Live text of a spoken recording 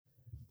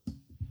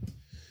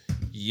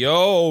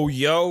Yo,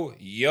 yo,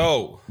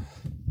 yo.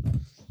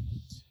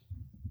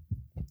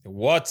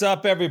 What's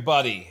up,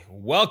 everybody?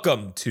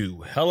 Welcome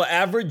to Hella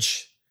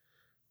Average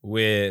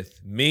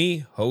with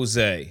me,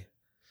 Jose.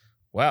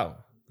 Wow,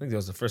 I think that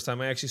was the first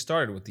time I actually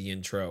started with the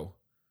intro.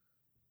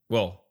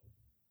 Well,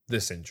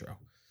 this intro.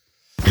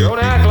 Don't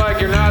act like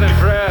you're not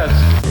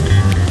impressed.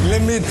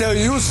 Let me tell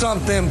you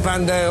something,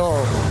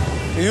 Pandeo.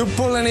 You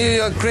pull any of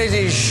your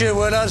crazy shit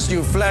with us,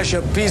 you flash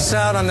a piece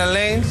out on the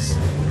lanes,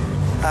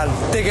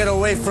 I'll take it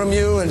away from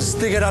you and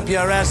stick it up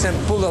your ass and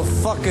pull the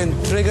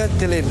fucking trigger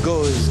till it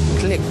goes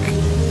click.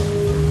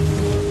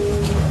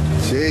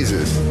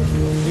 Jesus.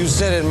 You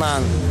said it,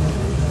 man.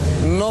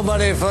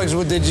 Nobody fucks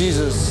with the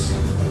Jesus.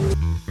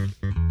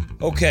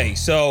 Okay,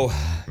 so,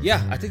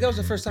 yeah, I think that was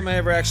the first time I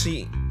ever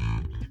actually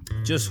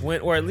just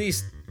went, or at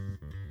least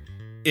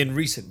in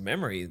recent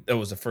memory, that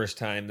was the first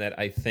time that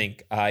I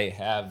think I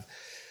have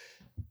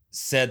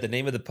said the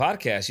name of the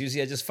podcast.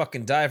 Usually I just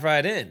fucking dive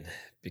right in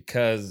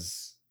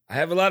because I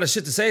have a lot of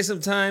shit to say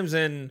sometimes,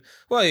 and,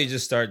 well, you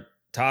just start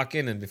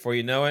talking, and before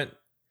you know it,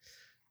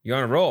 you're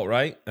on a roll,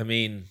 right? I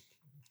mean,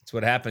 it's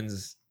what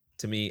happens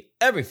to me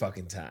every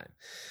fucking time.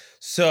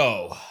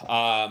 So,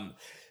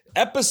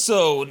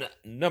 episode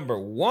number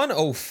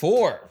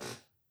 104.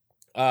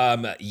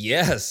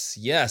 Yes,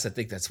 I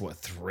think that's,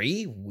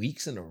 3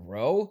 weeks in a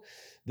row?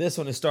 This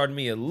one has started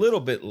me a little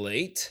bit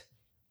late.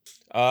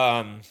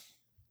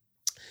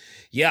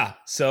 Yeah,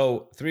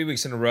 so 3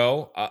 weeks in a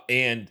row,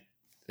 and,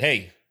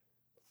 hey,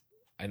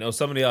 I know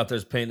somebody out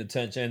there's paying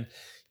attention.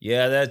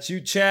 Yeah, that's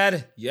you,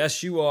 Chad.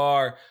 Yes, you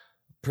are.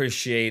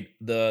 Appreciate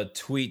the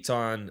tweets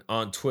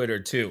on Twitter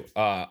too.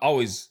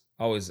 Always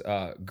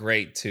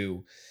great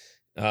to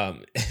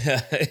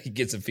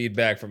get some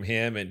feedback from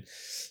him, and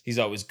he's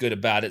always good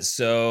about it.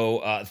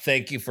 So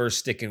thank you for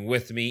sticking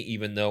with me,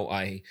 even though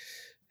I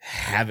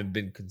haven't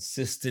been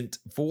consistent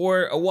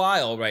for a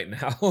while right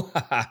now.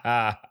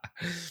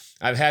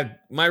 I've had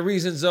my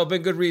reasons, though,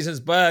 been good reasons,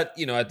 but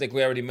I think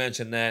we already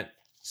mentioned that.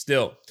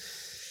 Still.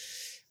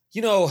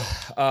 One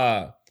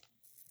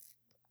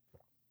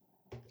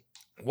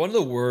of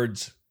the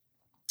words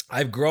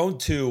I've grown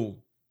to,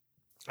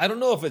 I don't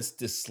know if it's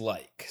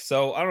dislike.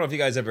 So I don't know if you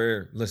guys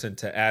ever listened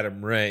to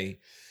Adam Ray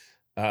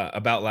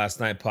About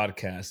Last Night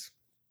podcast.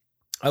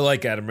 I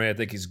like Adam Ray. I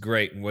think he's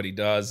great in what he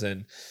does.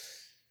 And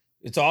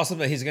it's awesome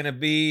that he's going to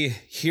be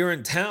here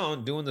in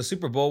town doing the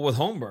Super Bowl with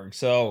Holmberg.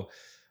 So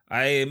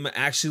I'm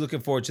actually looking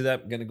forward to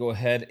that. I'm going to go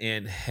ahead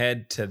and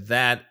head to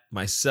that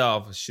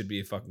myself. It should be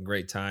a fucking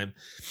great time.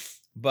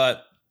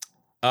 But,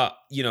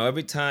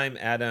 every time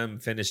Adam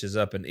finishes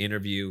up an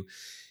interview,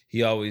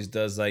 he always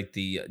does like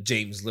the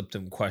James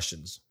Lipton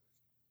questions.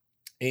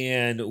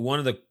 And one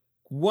of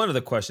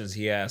the questions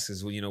he asks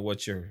is, well,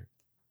 what's your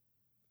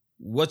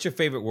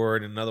favorite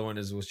word? And another one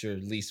is, what's your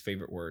least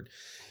favorite word?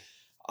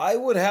 I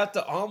would have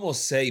to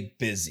almost say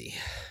busy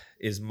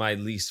is my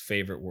least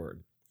favorite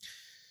word.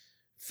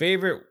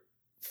 Favorite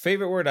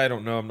word, I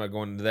don't know. I'm not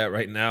going into that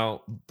right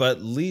now.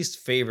 But least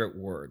favorite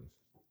word,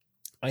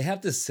 I have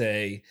to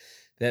say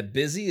that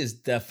busy is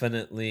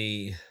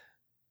definitely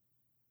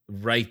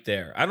right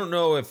there. I don't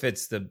know if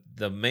it's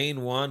the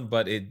main one,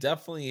 but it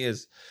definitely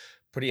is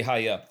pretty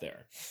high up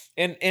there.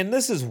 And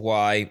this is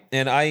why,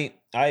 and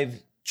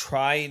I've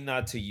tried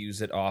not to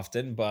use it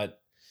often,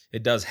 but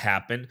it does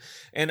happen.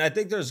 And I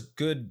think there's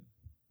good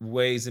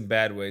ways and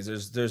bad ways.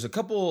 There's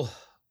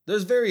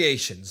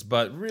variations,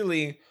 but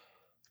really,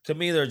 to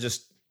me, they're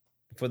just,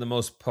 for the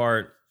most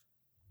part,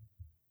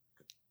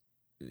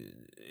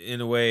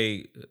 in a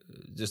way,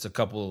 just a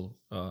couple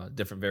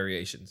different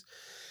variations.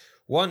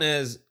 One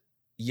is,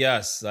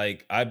 yes,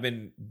 like I've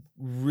been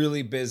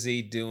really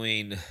busy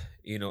doing,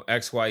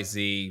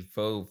 XYZ,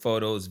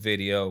 photos,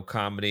 video,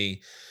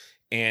 comedy,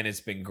 and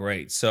it's been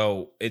great.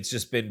 So it's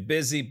just been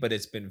busy, but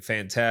it's been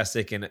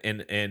fantastic and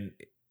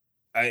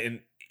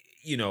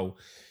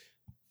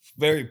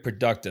very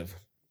productive,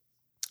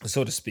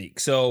 so to speak.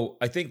 So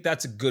I think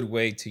that's a good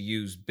way to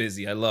use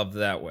busy. I love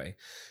that way.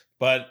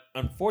 But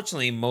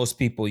unfortunately, most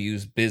people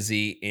use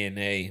busy in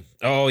I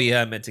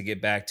meant to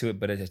get back to it,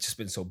 but it's just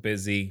been so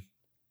busy.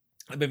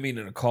 I've been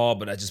meaning to call,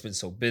 but I've just been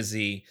so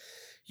busy.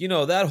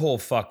 That whole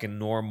fucking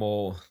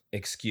normal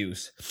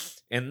excuse.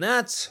 And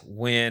that's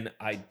when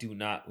I do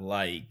not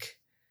like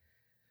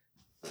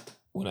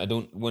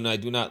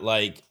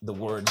the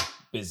word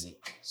busy.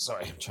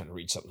 Sorry, I'm trying to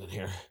read something in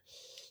here.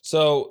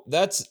 So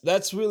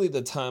that's really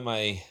the time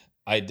I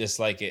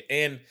dislike it.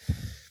 And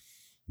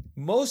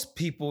most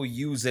people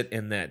use it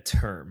in that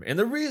term. And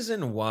the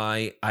reason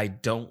why I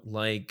don't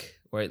like,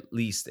 or at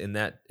least in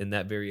that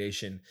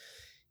variation,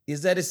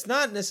 is that it's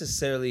not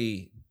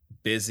necessarily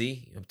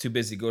busy. I'm too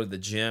busy to go to the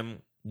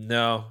gym.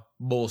 No,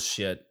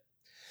 bullshit.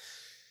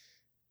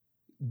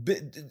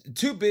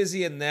 Too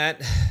busy in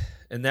that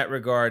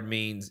regard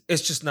means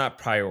it's just not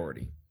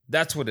priority.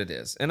 That's what it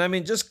is. And I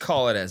mean, just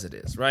call it as it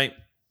is, right?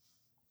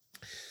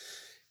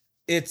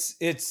 It's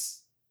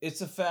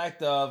a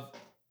fact of,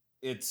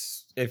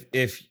 it's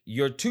if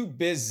you're too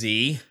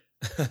busy,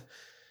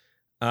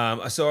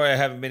 sorry I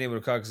haven't been able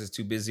to call because it's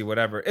too busy,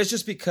 whatever. It's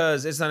just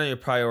because it's not on your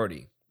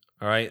priority.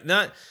 All right.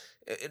 Not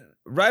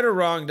right or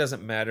wrong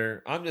doesn't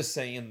matter. I'm just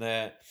saying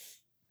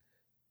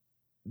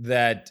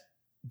that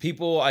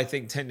people, I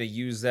think, tend to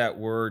use that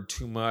word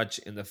too much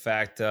in the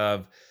fact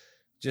of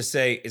just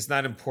say it's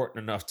not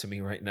important enough to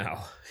me right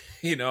now,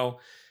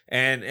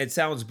 and it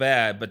sounds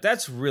bad, but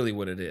that's really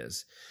what it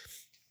is.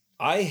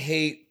 I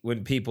hate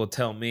when people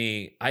tell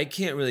me I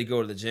can't really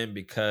go to the gym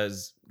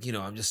because,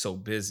 I'm just so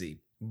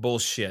busy.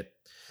 Bullshit.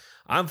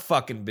 I'm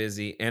fucking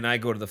busy and I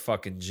go to the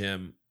fucking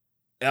gym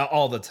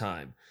all the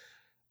time.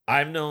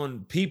 I've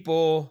known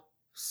people,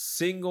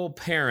 single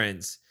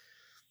parents,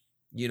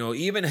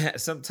 even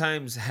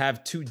sometimes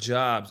have 2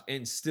 jobs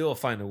and still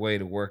find a way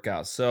to work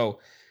out. So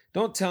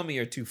don't tell me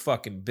you're too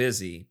fucking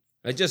busy.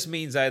 It just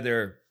means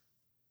either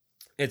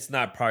it's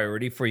not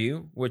priority for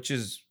you, which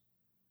is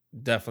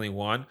definitely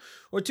one,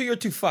 or 2, you're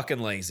too fucking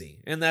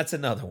lazy. And that's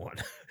another one.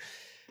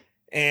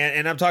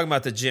 and I'm talking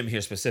about the gym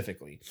here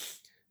specifically.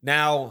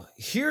 Now,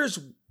 here's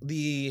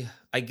the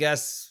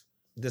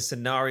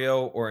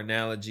scenario or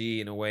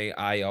analogy in a way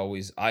I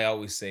always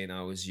say and I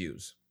always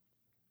use.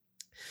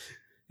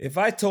 If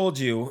I told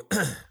you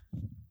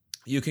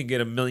you can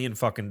get $1 million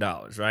fucking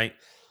dollars, right?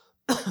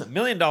 $1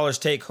 million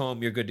take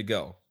home, you're good to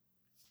go.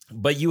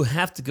 But you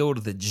have to go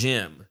to the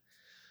gym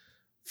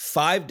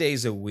 5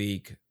 days a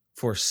week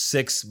for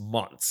 6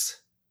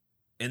 months.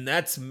 And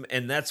that's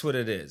what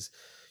it is.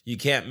 You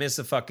can't miss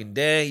a fucking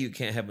day. You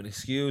can't have an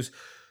excuse.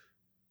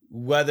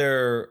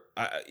 Whether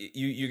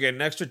you get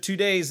an extra 2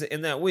 days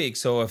in that week.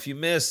 So if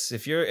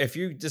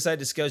you decide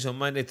to schedule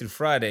Monday through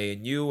Friday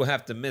and you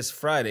have to miss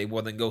Friday,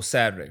 well, then go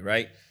Saturday,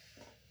 right?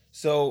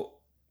 So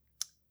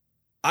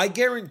I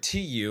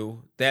guarantee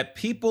you that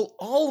people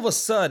all of a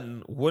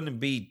sudden wouldn't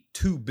be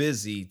too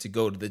busy to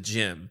go to the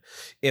gym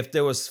if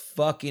there was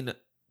fucking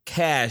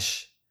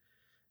cash.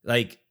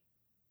 Like,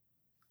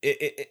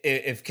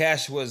 if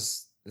cash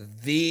was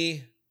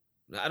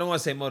I don't want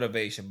to say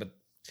motivation, but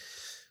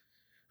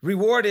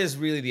reward is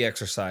really the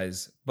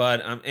exercise.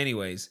 But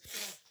anyways,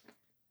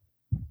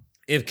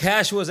 if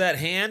cash was at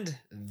hand,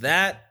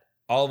 that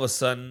all of a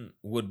sudden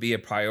would be a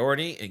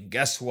priority. And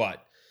guess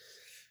what?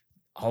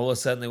 All of a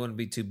sudden they wouldn't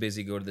be too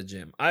busy to go to the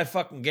gym. I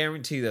fucking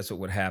guarantee that's what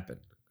would happen.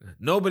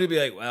 Nobody would be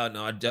like, well,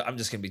 no, I'm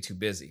just going to be too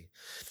busy.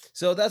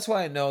 So that's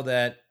why I know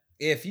that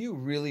if you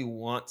really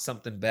want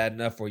something bad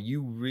enough or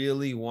you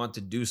really want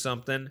to do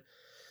something,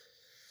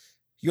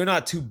 you're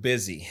not too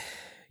busy.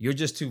 You're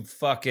just too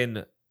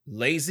fucking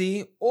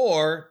lazy,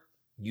 or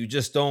you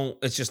just don't,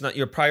 it's just not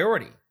your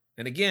priority.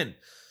 And again,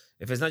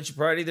 if it's not your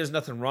priority, there's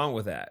nothing wrong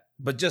with that.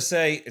 But just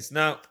say it's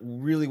not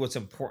really what's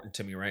important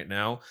to me right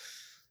now.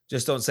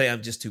 Just don't say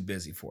I'm just too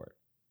busy for it.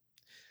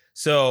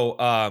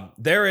 So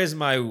there is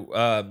my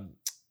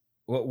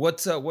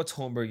what's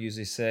Holmberg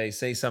usually say?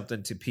 Say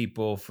something to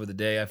people for the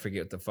day. I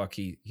forget what the fuck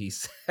he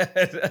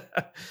said.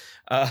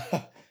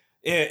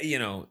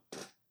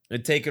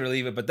 Take it or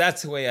leave it. But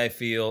that's the way I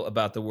feel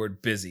about the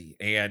word busy.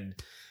 And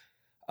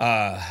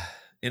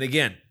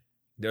again,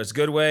 there's a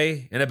good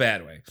way and a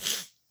bad way.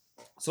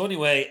 So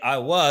anyway, I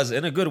was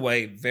in a good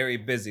way very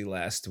busy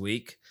last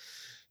week,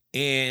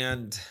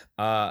 and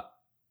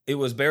it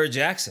was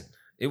Barrett-Jackson.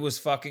 It was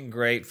fucking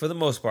great for the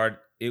most part.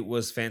 It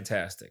was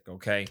fantastic.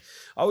 Okay,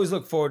 I always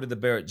look forward to the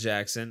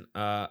Barrett-Jackson.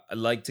 I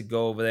like to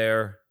go over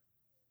there,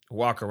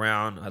 walk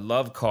around. I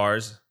love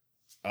cars.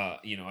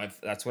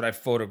 That's what I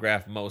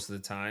photograph most of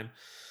the time,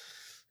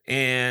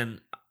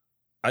 and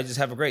I just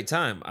have a great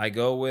time. I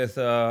go with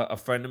a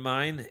friend of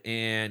mine,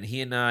 and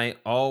he and I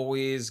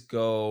always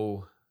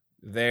go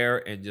there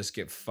and just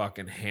get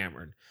fucking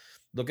hammered.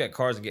 Look at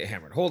cars and get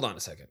hammered. Hold on a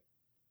second.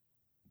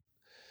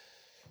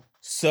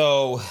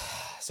 So,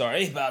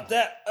 sorry about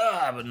that.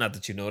 But not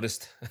that you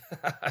noticed.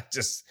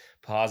 Just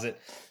pause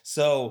it.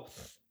 So,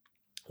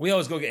 we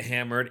always go get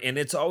hammered, and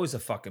it's always a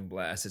fucking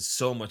blast. It's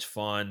so much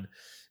fun.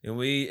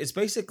 And it's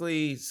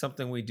basically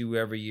something we do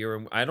every year.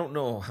 And I don't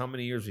know how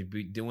many years we've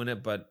been doing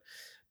it, but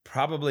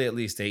probably at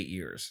least 8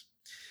 years.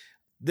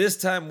 This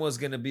time was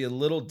going to be a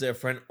little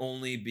different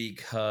only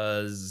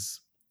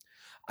because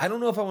I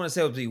don't know if I want to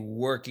say I would be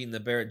working the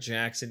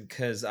Barrett-Jackson,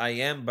 because I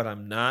am, but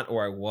I'm not,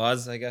 or I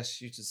was, I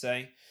guess you should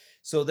say.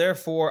 So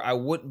therefore, I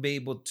wouldn't be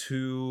able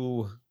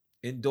to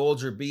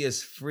indulge or be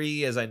as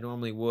free as I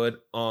normally would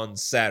on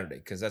Saturday,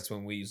 because that's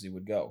when we usually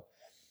would go.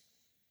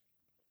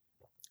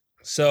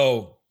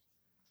 So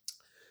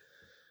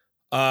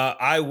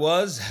I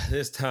was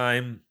this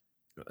time,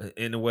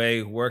 in a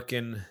way,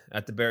 working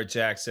at the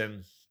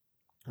Barrett-Jackson,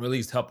 or at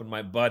least helping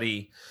my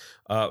buddy,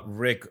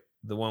 Rick,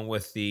 the one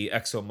with the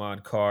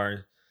ExoMod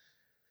car.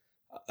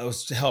 I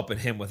was helping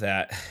him with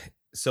that.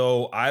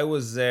 So I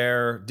was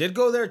there, did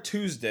go there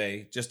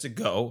Tuesday just to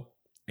go.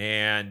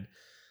 And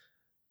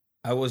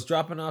I was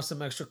dropping off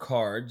some extra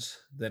cards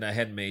that I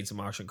had made, some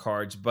auction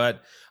cards,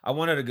 but I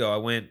wanted to go. I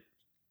went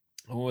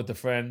with a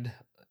friend.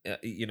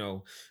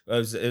 It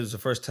was the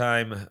first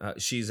time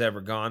she's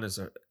ever gone.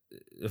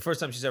 The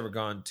first time she's ever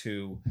gone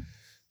to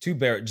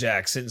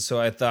Barrett-Jackson. So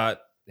I thought,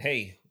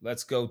 hey,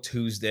 let's go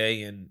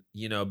Tuesday, and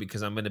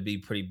because I'm going to be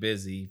pretty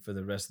busy for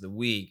the rest of the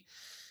week,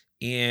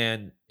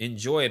 and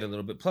enjoy it a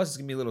little bit. Plus, it's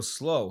going to be a little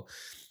slow.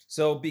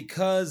 So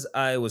because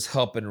I was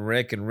helping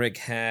Rick, and Rick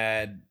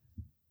had,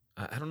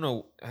 I don't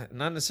know,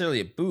 not necessarily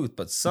a booth,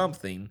 but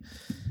something,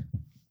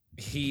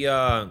 he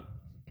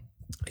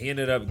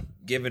ended up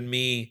giving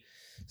me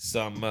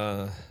some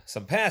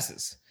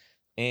passes,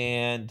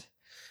 and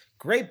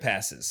great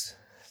passes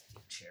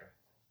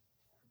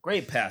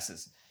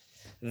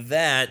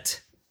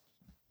that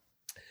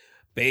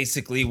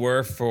basically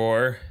were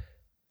for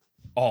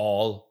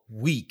all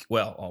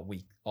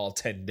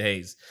 10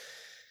 days.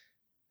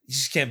 You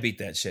just can't beat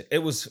that shit. It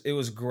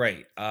was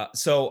great.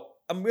 So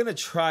I'm gonna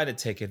try to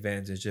take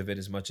advantage of it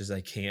as much as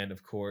I can,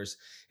 of course.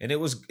 And it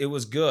was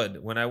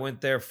good. When I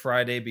went there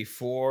Friday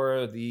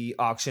before the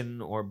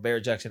auction or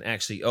Barrett-Jackson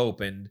actually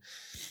opened,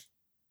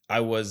 I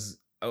was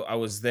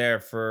there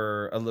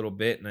for a little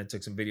bit, and I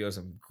took some videos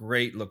of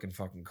great looking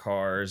fucking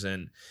cars,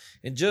 and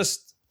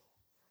just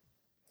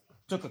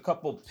took a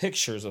couple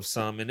pictures of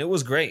some, and it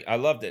was great. I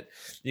loved it.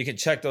 You can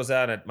check those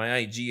out at my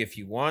IG if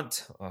you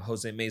want,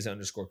 Jose Meza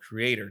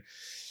 _creator.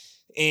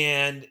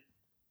 And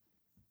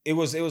it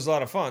was a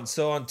lot of fun.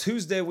 So on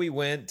Tuesday we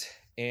went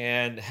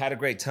and had a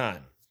great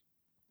time.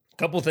 A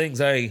couple things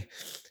I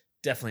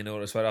definitely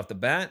noticed right off the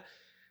bat.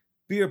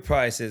 Beer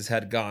prices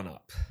had gone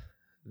up.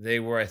 They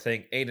were, I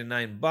think, $8 to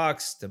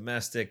 $9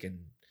 domestic,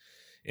 and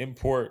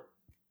import.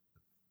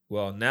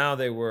 Well, now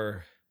they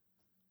were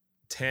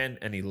 10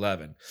 and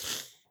 11.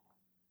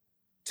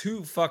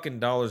 $2 fucking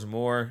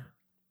more.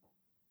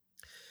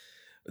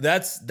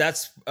 That's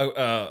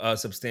a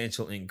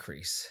substantial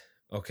increase.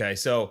 Okay,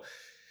 so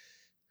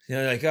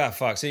like, oh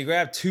fuck. So you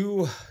grab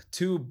two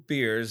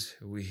beers.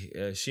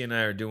 She and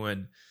I are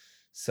doing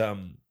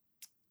some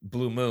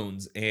Blue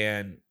Moons,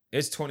 and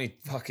it's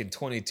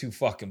 22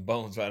 fucking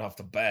bones right off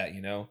the bat,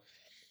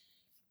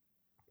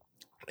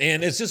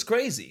 and it's just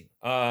crazy.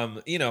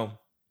 Probably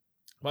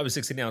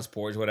 16-ounce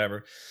pours,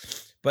 whatever.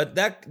 But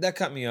that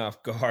cut me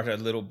off guard a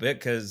little bit,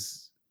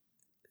 because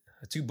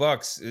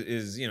 $2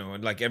 is,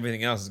 and like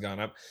everything else has gone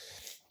up.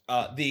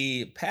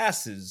 The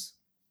passes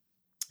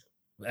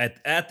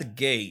at the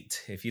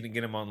gate, if you didn't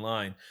get them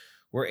online,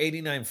 were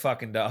 $89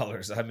 fucking.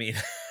 I mean,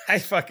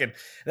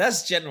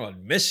 that's general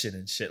admission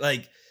and shit.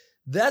 Like,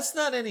 that's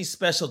not any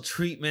special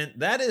treatment.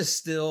 That is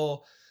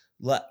still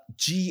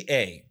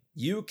GA.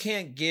 You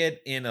can't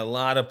get in a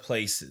lot of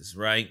places,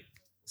 right?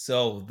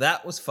 So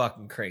that was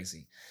fucking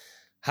crazy.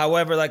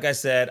 However, like I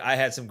said, I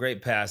had some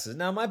great passes.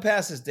 Now, my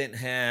passes didn't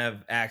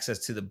have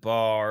access to the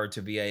bar,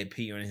 to VIP,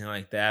 or anything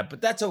like that, but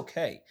that's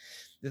okay.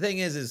 The thing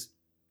is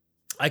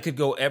I could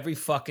go every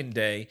fucking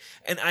day,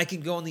 and I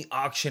can go in the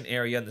auction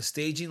area, in the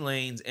staging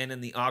lanes, and in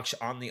the auction,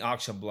 on the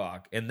auction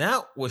block. And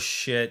that was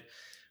shit.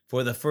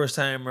 For the first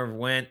time I ever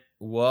went,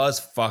 was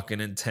fucking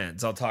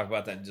intense. I'll talk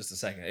about that in just a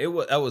second.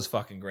 That was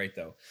fucking great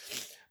though.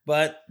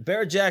 But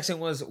Barrett-Jackson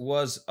was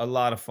a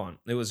lot of fun.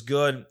 It was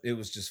good. It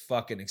was just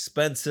fucking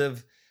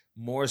expensive,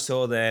 more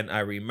so than I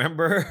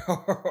remember,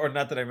 or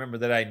not that I remember,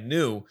 that I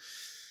knew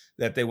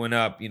that they went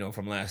up,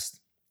 from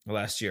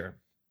last year.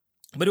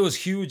 But it was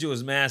huge, it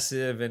was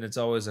massive, and it's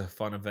always a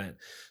fun event.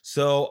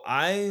 So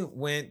I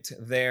went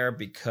there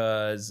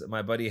because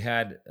my buddy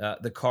had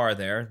the car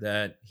there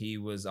that he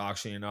was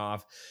auctioning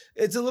off.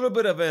 It's a little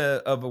bit of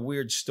a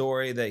weird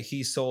story that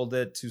he sold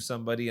it to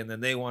somebody, and then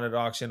they wanted to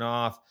auction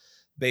off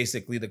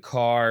basically the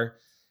car.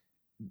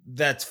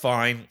 That's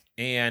fine.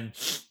 And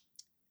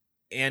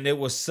it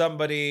was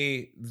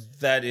somebody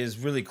that is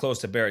really close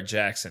to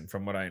Barrett-Jackson,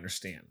 from what I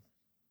understand.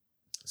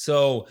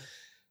 So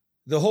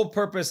the whole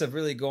purpose of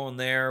really going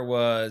there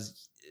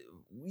was,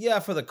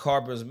 for the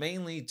car, but it was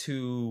mainly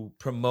to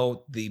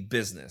promote the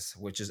business,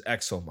 which is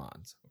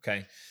Exomods,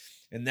 okay?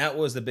 And that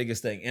was the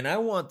biggest thing. And I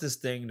want this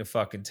thing to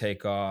fucking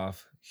take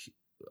off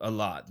a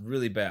lot,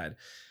 really bad.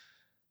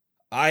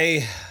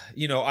 My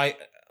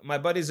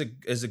buddy is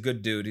a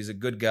good dude. He's a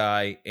good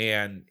guy,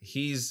 and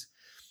he's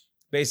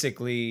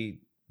basically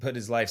put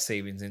his life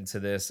savings into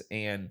this,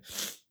 and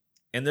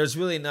there's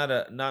really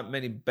not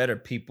many better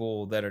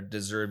people that are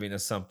deserving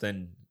of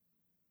something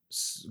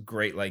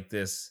great like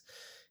this.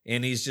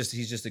 And he's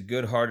just a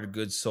good-hearted,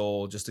 good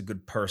soul, just a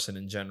good person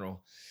in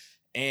general.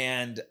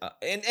 And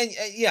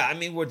yeah, I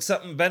mean, would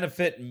something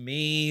benefit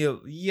me?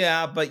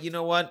 Yeah, but you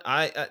know what?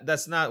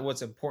 That's not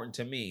what's important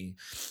to me.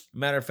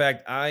 Matter of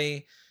fact,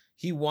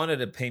 he wanted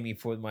to pay me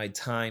for my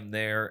time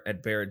there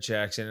at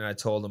Barrett-Jackson, and I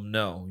told him,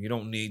 no, you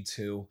don't need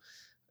to.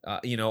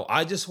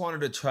 I just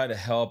wanted to try to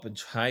help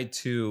and I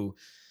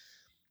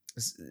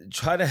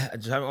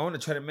want to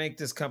try to make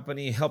this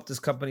company, help this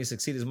company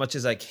succeed as much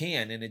as I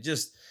can. And it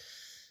just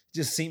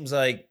seems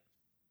like,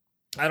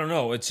 I don't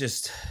know. It's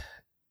just,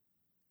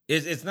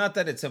 it's not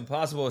that it's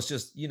impossible. It's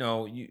just,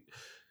 you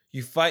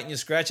fight and you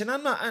scratch, and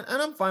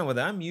I'm fine with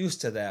that. I'm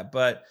used to that.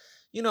 But,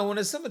 when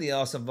there's somebody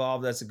else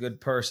involved that's a good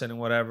person and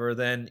whatever,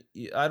 then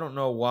I don't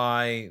know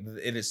why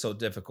it is so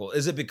difficult.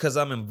 Is it because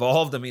I'm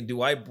involved? I mean,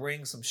 do I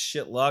bring some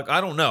shit luck?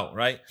 I don't know,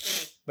 right?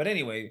 But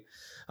anyway,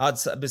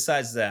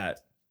 besides that,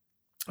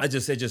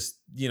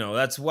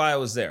 that's why I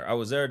was there. I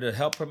was there to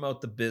help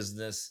promote the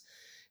business,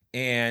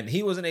 and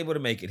he wasn't able to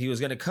make it. He was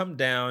going to come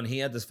down. He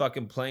had this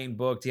fucking plane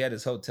booked. He had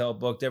his hotel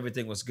booked.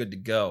 Everything was good to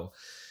go.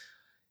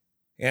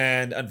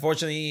 And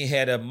unfortunately, he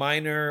had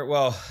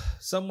a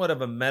somewhat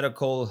of a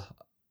medical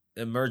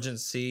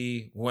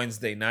emergency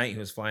Wednesday night. He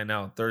was flying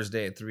out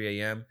Thursday at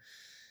 3 a.m.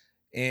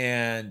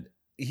 and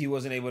he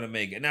wasn't able to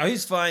make it. Now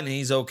he's fine and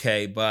he's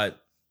okay,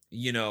 but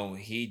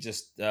he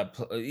just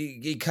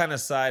he kind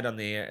of sided on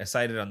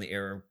the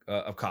air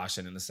of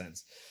caution in a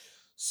sense.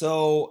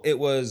 So it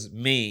was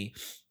me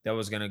that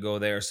was gonna go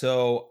there.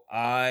 So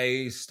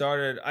I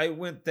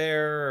went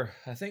there,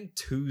 I think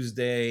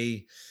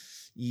Tuesday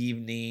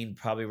evening,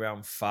 probably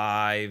around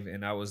 5,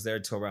 and I was there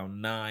till around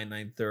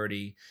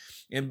 9:30.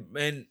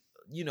 And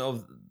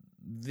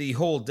the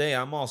whole day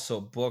I'm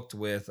also booked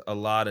with a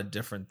lot of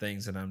different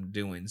things that I'm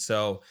doing.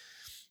 So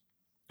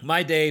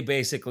my day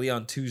basically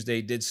on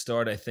Tuesday did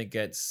start, I think,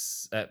 at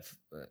a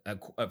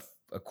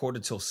quarter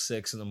till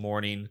 6 in the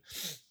morning,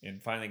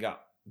 and finally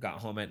got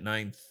home at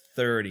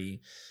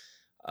 9:30.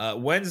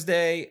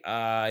 Wednesday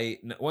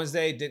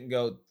didn't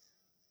go.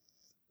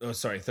 Oh,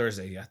 sorry,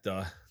 Thursday. Yeah,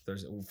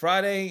 Thursday.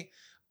 Friday,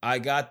 I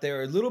got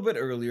there a little bit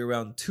earlier,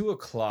 around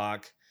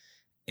 2:00,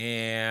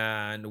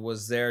 and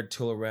was there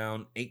till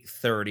around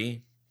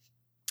 8:30.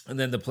 And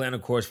then the plan,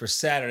 of course, for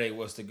Saturday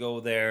was to go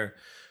there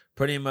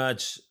pretty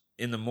much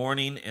in the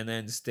morning and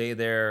then stay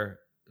there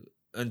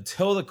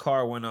until the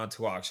car went on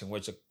to auction,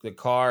 which the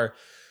car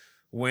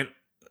went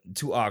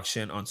to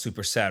auction on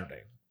Super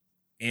Saturday.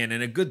 And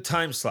in a good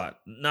time slot.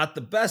 Not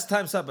the best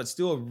time slot, but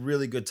still a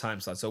really good time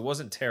slot. So it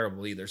wasn't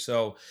terrible either.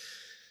 So,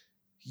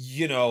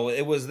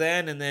 it was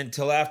then, and then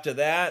till after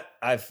that,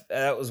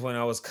 that was when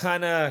I was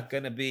kind of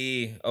going to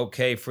be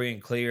okay, free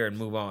and clear, and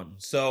move on.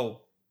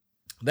 So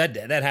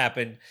that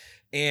happened.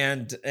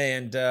 And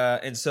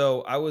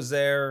so I was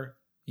there,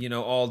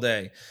 all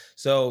day.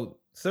 So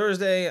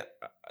Thursday,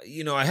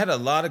 I had a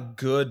lot of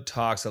good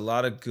talks, a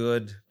lot of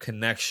good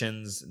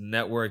connections,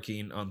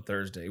 networking on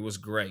Thursday. It was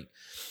great.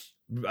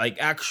 Like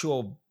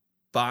actual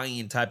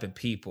buying type of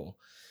people.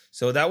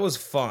 So that was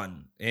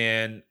fun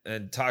and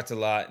talked a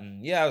lot.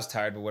 And yeah, I was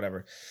tired, but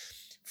whatever.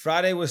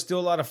 Friday was still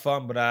a lot of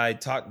fun, but I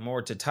talked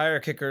more to tire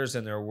kickers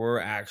than there were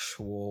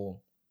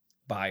actual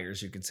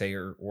buyers, you could say,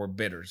 or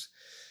bidders.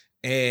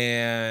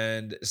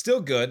 And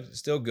still good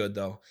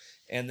though.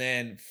 And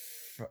then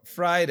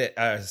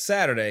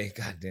Saturday,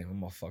 god damn,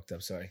 I'm all fucked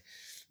up, sorry.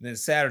 And then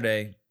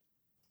Saturday,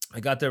 I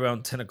got there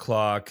around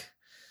 10:00,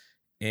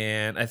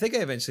 and I think I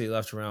eventually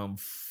left around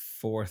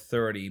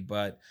 4:30,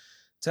 but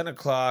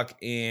 10:00,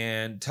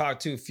 and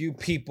talked to a few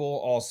people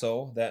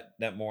also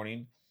that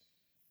morning.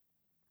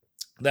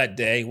 That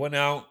day, went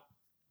out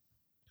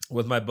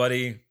with my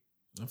buddy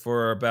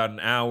for about an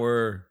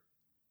hour.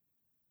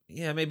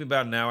 Yeah, maybe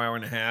about an hour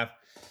and a half.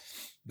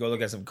 Go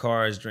look at some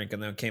cars, drink,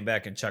 and then came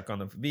back and check on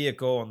the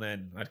vehicle. And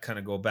then I'd kind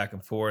of go back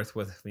and forth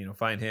with,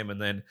 find him and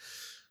then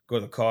go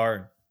to the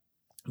car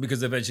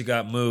because eventually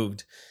got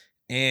moved.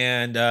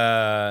 And,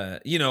 I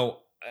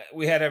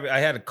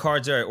had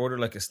cards there. I ordered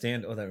like a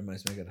stand. Oh, that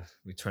reminds me. I got to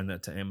return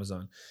that to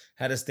Amazon.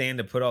 Had a stand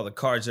to put all the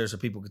cards there so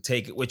people could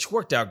take it, which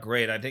worked out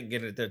great. I didn't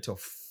get it there till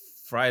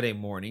Friday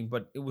morning,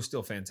 but it was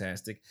still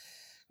fantastic.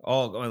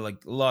 A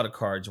lot of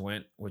cards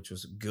went, which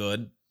was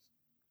good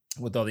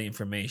with all the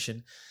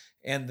information.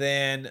 And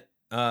then,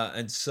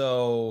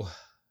 so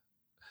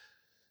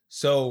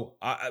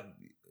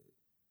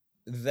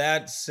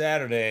that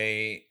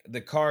Saturday,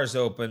 the cars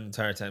open the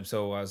entire time.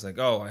 So I was like,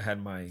 oh, I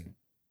had my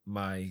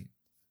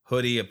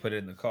hoodie, I put it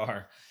in the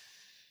car.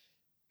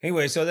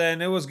 Anyway, so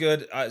then it was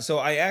good. So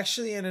I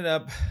actually ended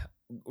up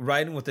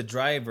riding with the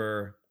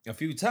driver a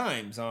few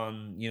times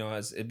on,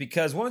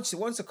 because once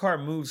the car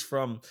moves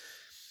from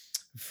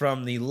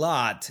the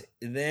lot,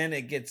 then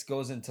it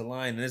goes into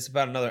line, and it's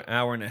about another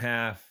hour and a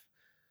half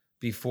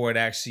before it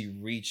actually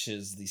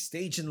reaches the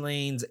staging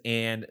lanes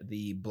and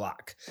the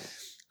block.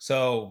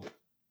 So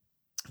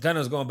kind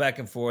of was going back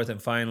and forth,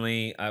 and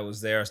finally I was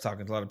there. I was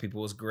talking to a lot of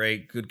people. It was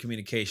great, good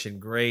communication,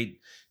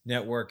 great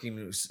networking.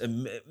 It was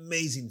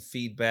amazing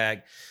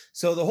feedback.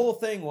 So the whole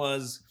thing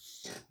was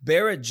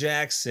Barrett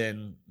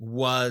Jackson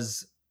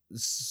was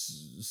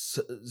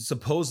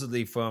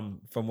supposedly,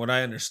 from what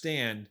I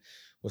understand,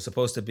 was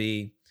supposed to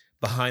be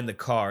behind the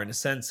car in the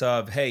sense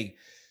of, hey,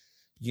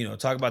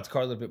 talk about the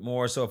car a little bit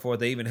more, so forth.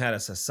 They even had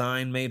us a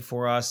sign made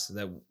for us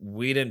that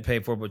we didn't pay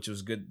for, which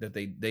was good that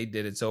they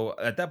did it. So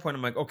at that point,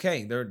 I'm like,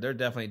 okay, they're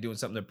definitely doing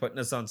something. They're putting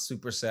us on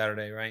Super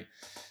Saturday, right?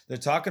 They're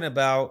talking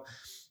about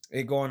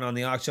it going on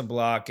the auction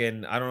block,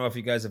 and I don't know if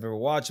you guys have ever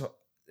watched,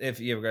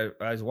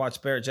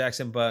 Barrett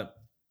Jackson, but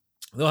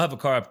they'll have a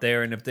car up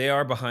there, and if they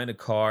are behind a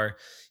car,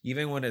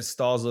 even when it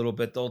stalls a little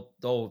bit,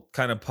 they'll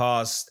kind of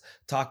pause,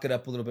 talk it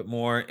up a little bit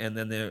more, and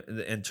then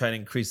and try to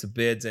increase the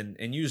bids,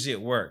 and usually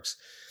it works.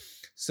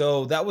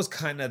 So that was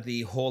kind of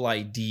the whole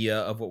idea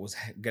of what was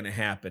going to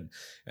happen.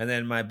 And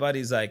then my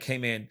buddy's like, hey,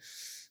 man,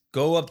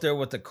 go up there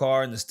with the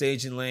car in the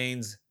staging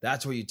lanes.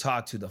 That's where you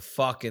talk to the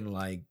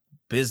fucking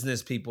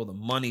business people, the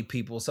money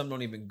people. Some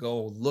don't even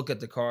go look at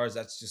the cars.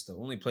 That's just the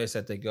only place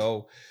that they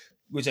go,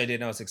 which I did.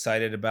 And I was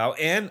excited about.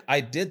 And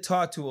I did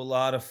talk to a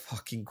lot of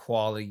fucking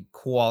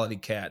quality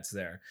cats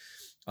there.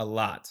 A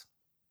lot.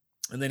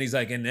 And then he's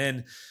like, and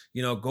then,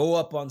 go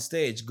up on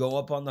stage, go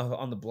up on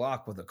the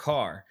block with a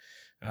car.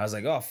 And I was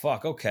like, oh,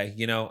 fuck. Okay.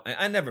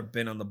 I never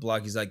been on the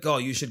block. He's like, oh,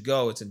 you should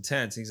go. It's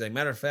intense. He's like,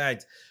 matter of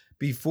fact,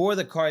 before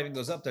the car even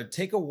goes up there,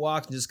 take a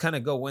walk and just kind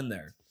of go in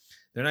there.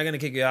 They're not going to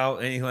kick you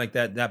out, anything like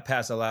that. That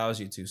pass allows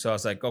you to. So I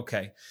was like,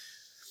 okay.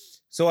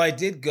 So I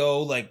did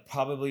go like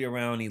probably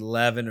around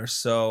 11 or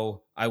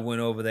so. I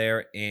went over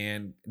there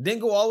and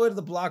didn't go all the way to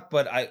the block,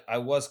 but I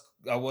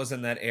was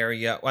in that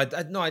area.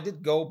 I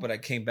did go, but I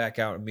came back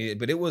out immediately.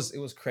 But it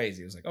was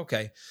crazy. It was like,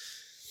 okay.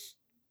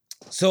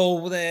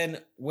 So then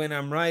when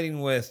I'm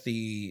riding with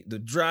the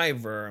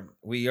driver,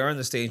 we are in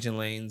the staging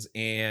lanes,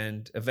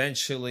 and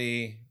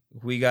eventually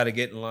we got to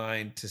get in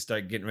line to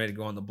start getting ready to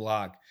go on the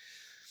block.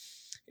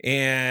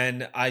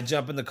 And I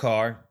jump in the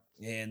car,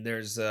 and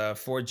there's a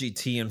Ford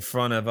GT in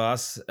front of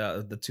us,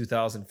 the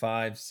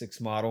 2005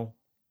 6 model,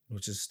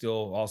 which is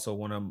still also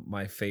one of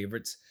my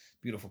favorites.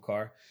 Beautiful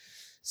car.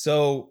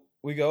 So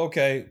we go,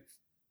 okay,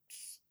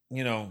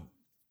 I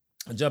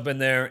jump in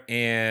there,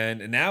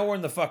 and now we're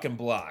in the fucking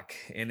block,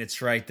 and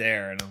it's right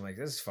there. And I'm like,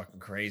 this is fucking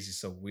crazy,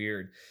 so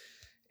weird.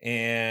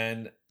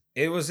 And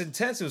it was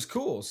intense. It was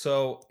cool.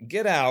 So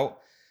get out.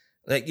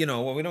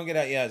 Well, we don't get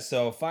out yet.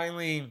 So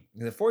finally,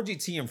 the Ford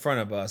GT in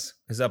front of us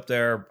is up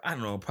there, I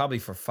don't know, probably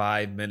for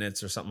 5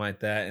 minutes or something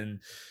like that.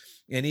 And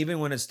even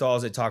when it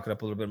stalls, they talk it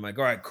up a little bit. I'm like,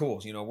 all right,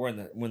 cool. We're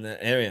in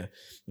the area,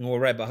 and we're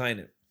right behind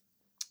it.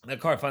 That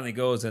car finally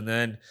goes, and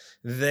then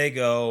they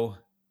go.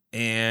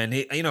 And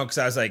he, because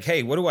I was like,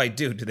 hey, what do I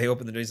do? Do they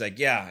open the door? He's like,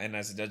 yeah. And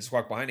I said, I just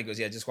walk behind. He goes,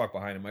 yeah, just walk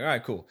behind him. I'm like, all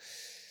right, cool.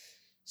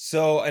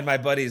 So, and my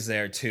buddy's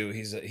there too.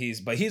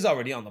 He's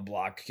already on the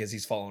block because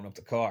he's following up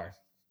the car.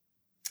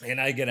 And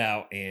I get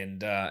out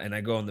and I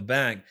go in the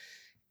back,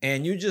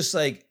 and you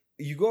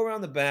go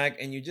around the back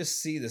and you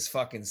just see this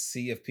fucking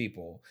sea of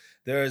people.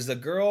 There's a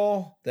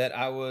girl that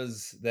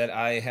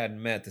I had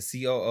met, the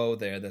COO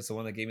there. That's the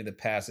one that gave me the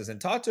passes,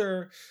 and talked to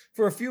her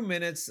for a few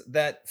minutes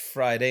that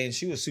Friday. And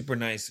she was super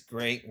nice,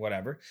 great,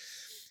 whatever.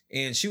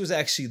 And she was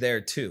actually there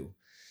too.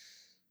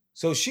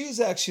 So she's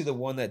actually the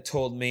one that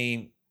told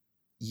me,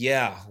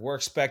 yeah, we're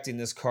expecting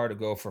this car to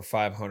go for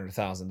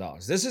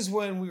 $500,000. This is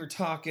when we were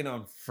talking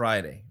on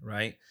Friday,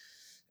 right?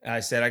 I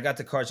said, I got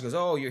the car. She goes,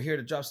 oh, you're here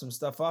to drop some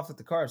stuff off at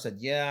the car. I said,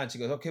 yeah. And she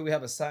goes, okay, we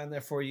have a sign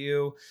there for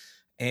you.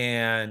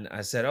 And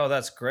I said, oh,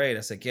 that's great.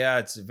 I said, yeah,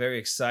 it's very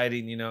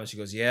exciting, And she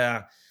goes,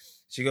 yeah.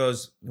 She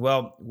goes,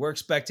 well, we're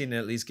expecting to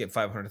at least get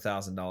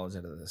 $500,000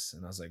 out of this.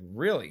 And I was like,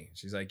 really?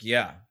 She's like,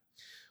 yeah.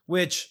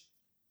 Which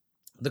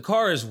the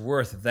car is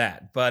worth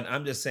that. But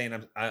I'm just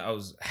saying, I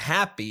was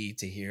happy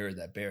to hear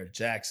that Barrett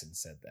Jackson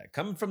said that,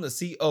 coming from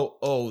the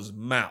COO's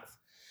mouth.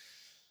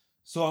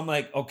 So I'm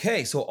like,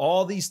 okay, so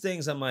all these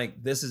things, I'm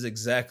like, this is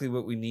exactly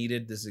what we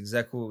needed. This is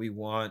exactly what we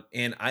want.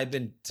 And I've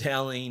been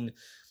telling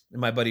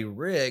my buddy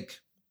Rick,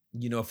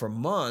 for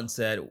months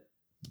that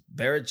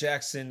Barrett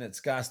Jackson at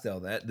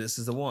Scottsdale, that this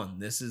is the one.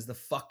 This is the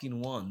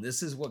fucking one.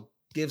 This is what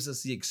gives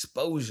us the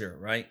exposure,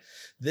 right?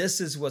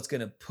 This is what's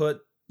going to put,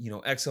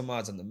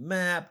 ExoMods on the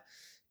map,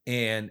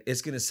 and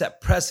it's going to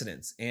set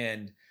precedents.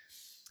 And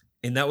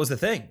that was the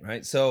thing,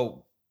 right?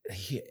 So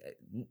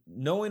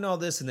knowing all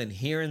this and then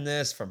hearing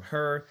this from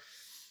her,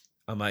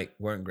 I'm like,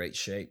 we're in great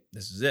shape.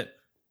 This is it.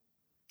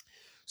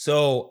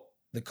 So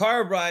the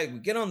car ride, we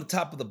get on the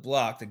top of the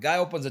block. The guy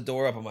opens the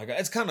door up. I'm like,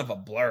 it's kind of a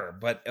blur,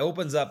 but it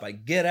opens up. I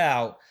get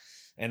out,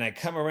 and I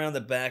come around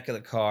the back of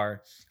the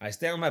car. I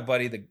stand with my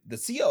buddy. The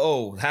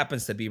COO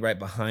happens to be right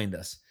behind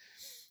us.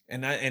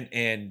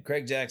 And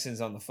Craig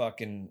Jackson's on the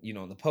fucking,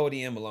 on the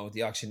podium along with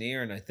the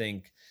auctioneer. And I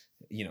think,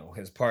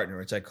 his partner,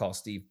 which I call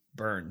Steve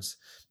Burns,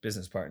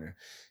 business partner.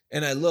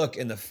 And I look,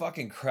 in the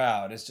fucking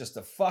crowd, it's just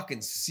a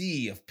fucking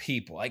sea of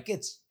people. Like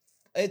it's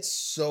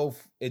so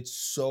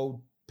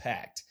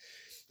packed.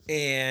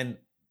 And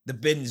the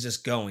bidding's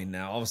just going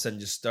now. All of a sudden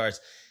just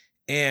starts.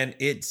 And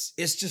it's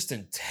just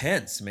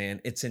intense, man.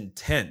 It's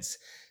intense.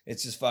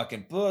 It's just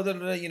fucking,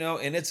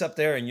 and it's up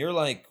there, and you're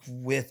like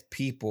with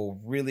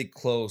people really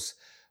close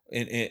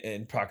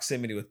in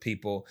proximity with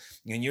people.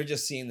 And you're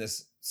just seeing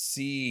this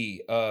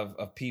sea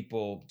of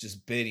people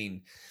just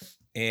bidding.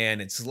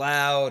 And it's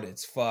loud.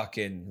 It's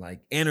fucking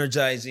like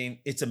energizing.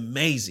 It's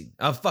amazing.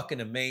 Fucking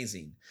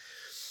amazing.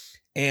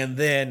 And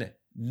then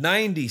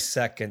 90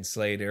 seconds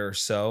later or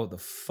so, the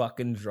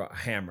fucking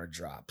hammer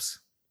drops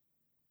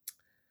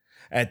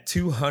at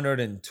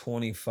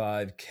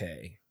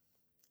 $225K.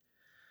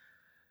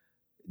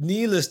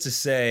 Needless to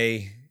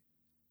say,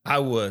 I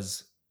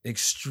was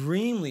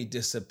extremely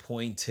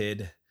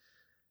disappointed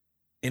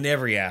in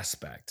every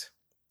aspect,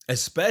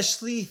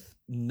 especially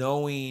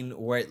knowing,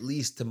 or at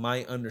least to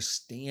my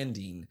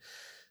understanding,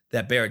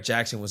 that Barrett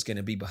Jackson was going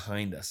to be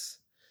behind us.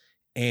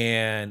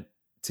 And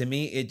to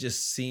me, it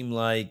just seemed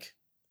like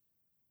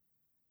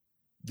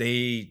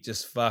they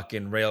just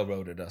fucking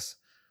railroaded us.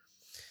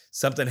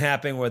 Something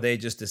happened where they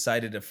just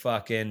decided to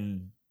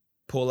fucking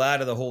pull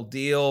out of the whole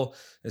deal,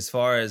 as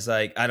far as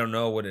like, I don't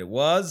know what it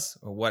was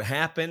or what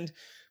happened,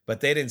 but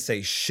they didn't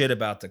say shit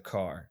about the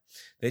car.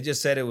 They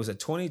just said it was a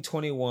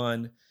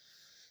 2021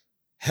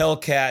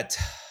 Hellcat,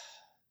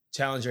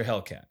 Challenger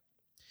Hellcat.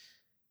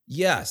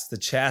 Yes, the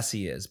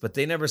chassis is, but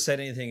they never said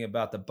anything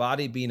about the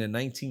body being a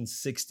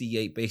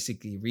 1968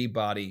 basically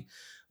rebody,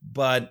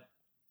 but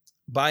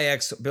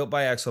built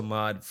by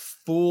Exomod,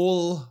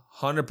 full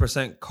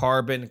 100%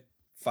 carbon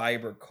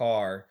fiber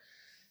car,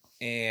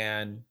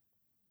 and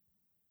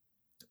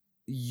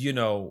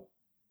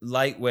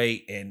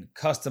lightweight and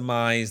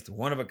customized,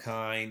 one of a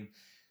kind,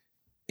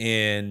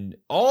 and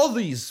all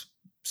these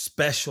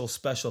special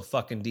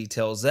fucking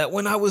details that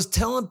when I was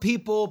telling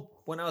people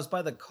when I was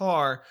by the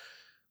car,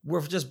 were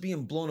just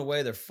being blown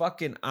away. Their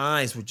fucking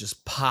eyes would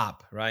just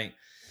pop, right?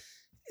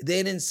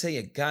 They didn't say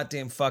a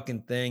goddamn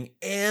fucking thing.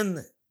 And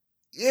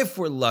if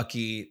we're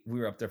lucky, we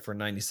were up there for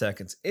 90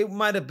 seconds. It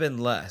might have been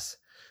less,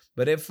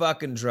 but it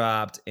fucking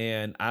dropped.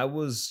 And I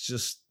was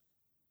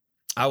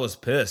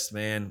pissed,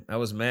 man. I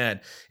was mad.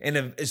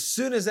 And as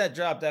soon as that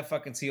dropped, that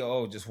fucking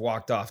COO just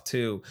walked off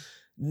too.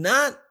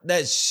 Not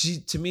that she,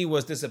 to me,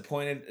 was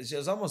disappointed. It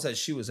was almost that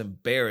she was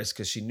embarrassed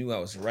because she knew I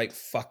was right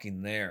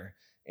fucking there.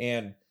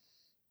 And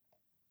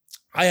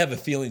I have a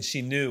feeling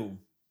she knew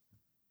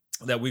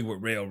that we were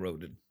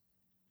railroaded.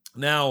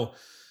 Now,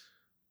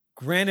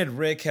 granted,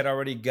 Rick had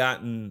already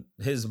gotten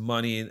his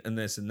money and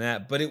this and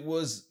that, but it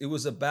was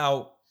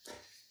about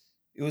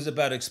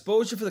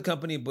exposure for the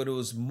company, but it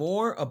was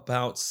more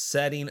about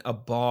setting a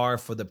bar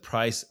for the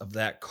price of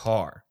that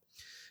car.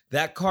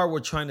 That car we're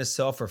trying to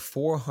sell for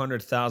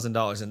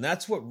 $400,000, and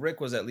that's what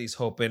Rick was at least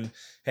hoping.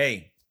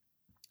 Hey,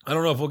 I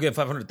don't know if we'll get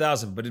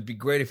 $500,000, but it'd be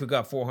great if we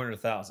got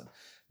 $400,000.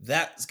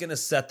 That's going to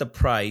set the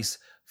price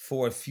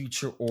for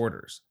future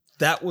orders.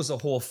 That was a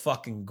whole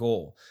fucking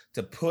goal,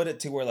 to put it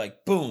to where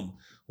like, boom,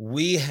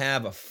 we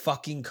have a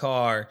fucking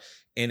car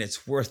and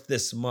it's worth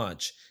this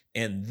much.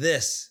 And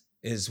this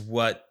is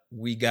what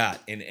we got.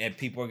 And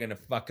people are going to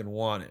fucking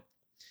want it.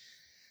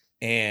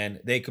 And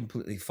they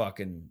completely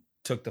fucking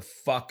took the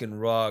fucking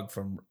rug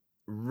from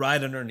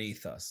right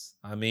underneath us.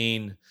 I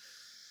mean,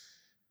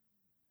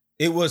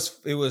 It was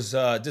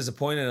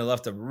disappointing. It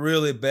left a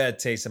really bad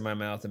taste in my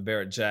mouth in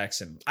Barrett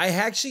Jackson. I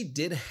actually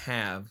did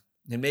have,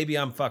 and maybe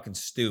I'm fucking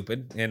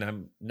stupid, and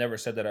I've never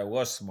said that I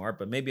was smart,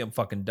 but maybe I'm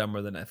fucking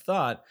dumber than I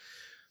thought.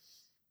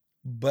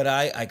 But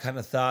I kind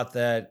of thought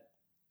that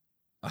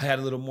I had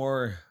a little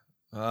more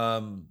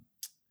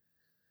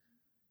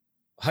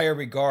higher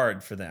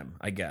regard for them,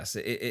 I guess.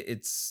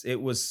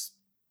 It was,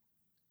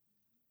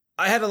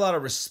 I had a lot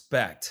of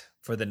respect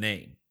for the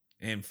name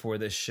and for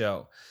this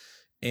show.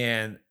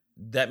 And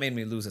that made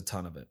me lose a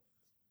ton of it.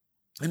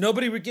 And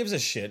nobody gives a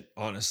shit,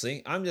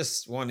 honestly. I'm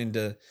just wanting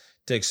to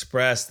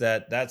express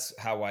that that's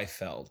how I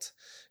felt.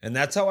 And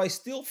that's how I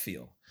still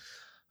feel.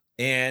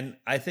 And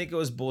I think it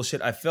was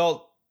bullshit. I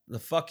felt the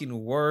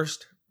fucking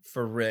worst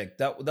for Rick.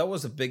 That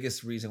was the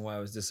biggest reason why I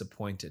was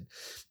disappointed.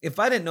 If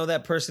I didn't know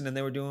that person and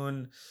they were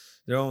doing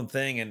their own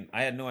thing and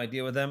I had no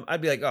idea with them,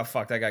 I'd be like, oh,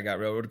 fuck, that guy got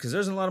railroaded. Because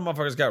there's a lot of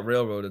motherfuckers got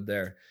railroaded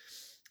there.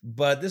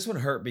 But this one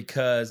hurt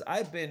because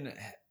I've been...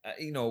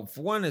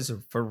 for one is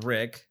for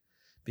Rick,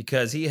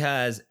 because he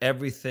has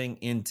everything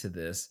into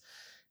this,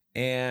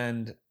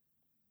 and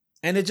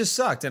it just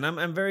sucked. And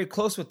I'm very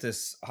close with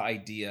this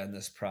idea and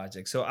this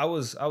project, so I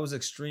was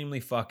extremely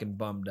fucking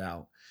bummed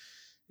out,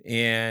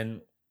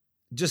 and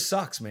just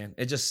sucks, man.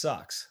 It just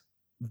sucks.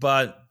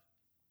 But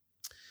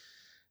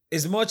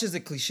as much as the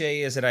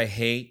cliche is that I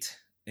hate,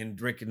 and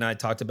Rick and I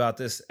talked about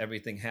this,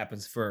 everything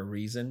happens for a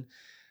reason.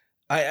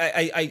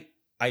 I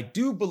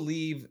do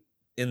believe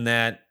in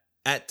that.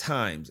 At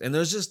times. And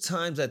there's just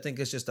times I think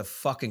it's just a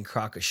fucking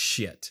crock of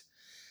shit.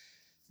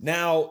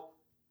 Now,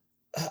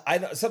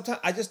 sometimes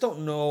I just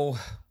don't know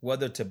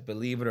whether to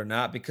believe it or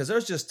not, because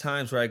there's just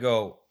times where I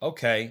go,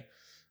 okay,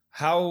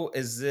 how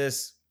is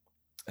this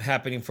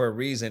happening for a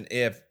reason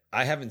if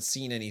I haven't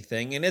seen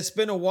anything? And it's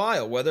been a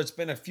while, whether it's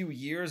been a few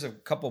years, a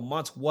couple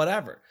months,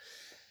 whatever.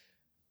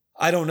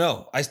 I don't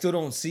know. I still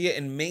don't see it.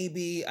 And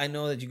maybe I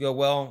know that you go,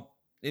 well,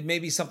 it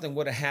maybe something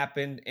would have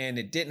happened and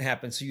it didn't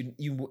happen, so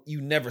you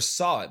never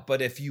saw it.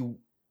 But if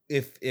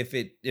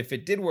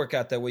it did work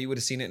out that way, you would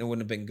have seen it and it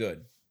wouldn't have been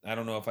good. I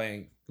don't know if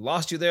I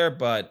lost you there,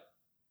 but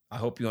I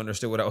hope you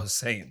understood what I was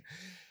saying.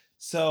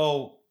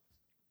 So,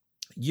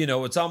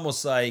 it's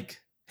almost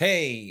like,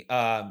 hey,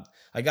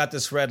 I got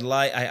this red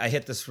light. I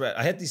hit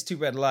these two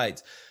red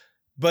lights.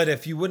 But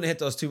if you wouldn't hit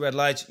those two red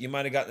lights, you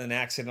might have gotten an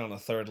accident on a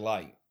third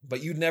light.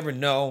 But you'd never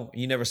know.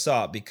 You never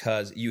saw it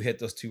because you hit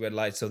those two red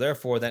lights. So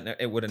therefore, that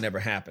it would have never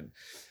happened.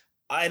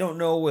 I don't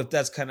know if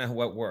that's kind of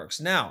what works.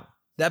 Now,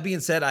 that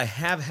being said, I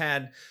have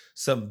had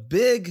some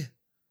big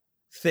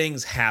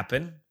things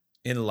happen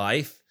in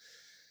life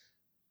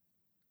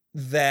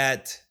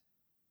that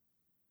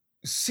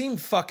seem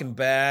fucking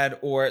bad,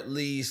 or at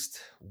least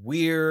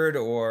weird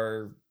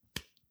or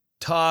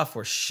tough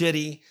or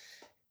shitty.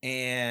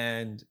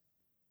 And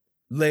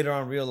later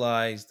on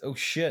realized, oh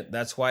shit,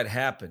 that's why it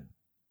happened.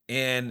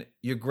 And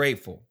you're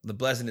grateful. The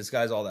blessing in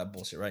disguise, all that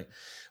bullshit, right?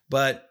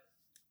 But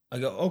I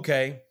go,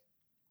 okay,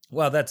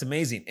 wow, that's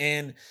amazing.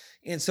 And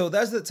so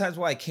that's the times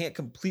why I can't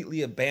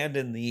completely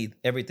abandon the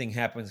everything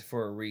happens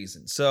for a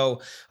reason.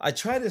 So I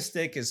try to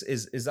stick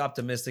as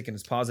optimistic and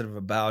as positive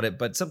about it,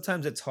 but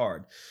sometimes it's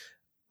hard.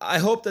 I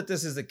hope that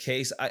this is the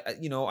case.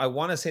 I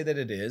want to say that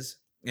it is,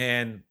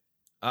 and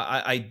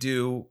I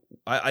do.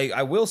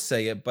 I will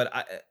say it, but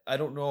I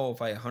don't know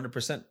if I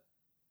 100%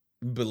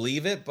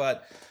 believe it.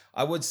 But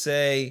I would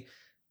say,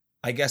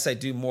 I guess I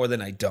do more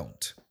than I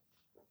don't,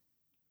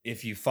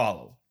 if you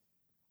follow.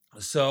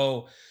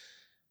 So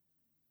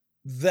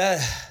that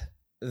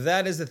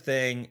is the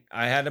thing.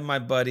 I had my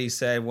buddy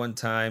say one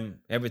time,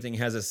 everything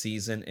has a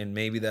season, and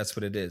maybe that's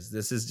what it is.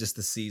 This is just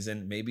the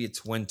season. Maybe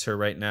it's winter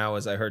right now,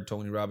 as I heard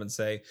Tony Robbins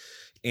say,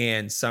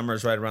 and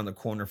summer's right around the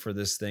corner for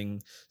this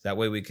thing. That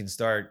way we can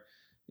start,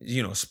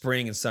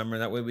 spring and summer.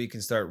 That way we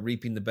can start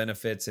reaping the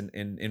benefits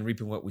and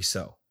reaping what we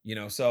sow.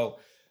 So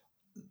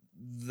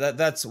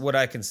that's what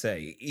I can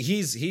say.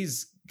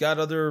 He's got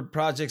other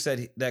projects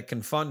that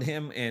can fund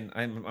him, and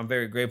I'm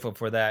very grateful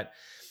for that.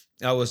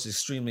 I was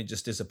extremely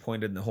just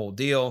disappointed in the whole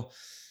deal.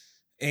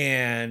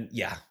 And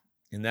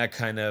that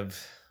kind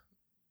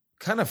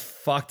of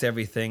fucked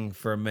everything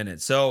for a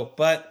minute. So,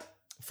 but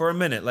for a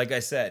minute, like I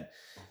said,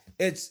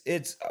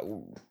 it's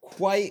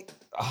quite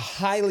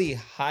highly,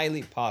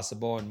 highly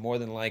possible, and more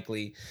than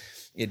likely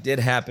it did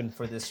happen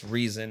for this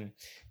reason.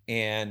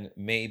 And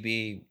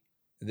maybe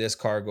this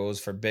car goes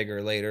for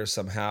bigger later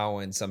somehow,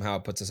 and somehow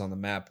it puts us on the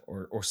map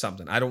or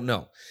something. I don't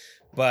know.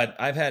 But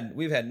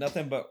we've had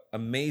nothing but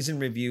amazing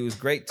reviews,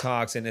 great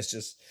talks, and it's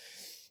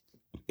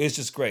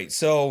just great.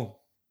 So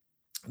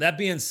that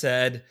being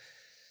said,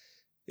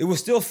 it was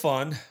still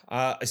fun.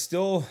 I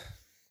still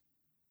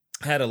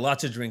had a lot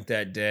to drink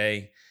that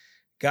day,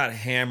 got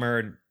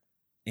hammered,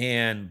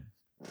 and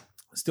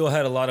still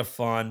had a lot of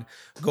fun.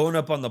 Going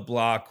up on the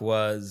block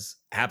was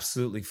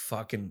absolutely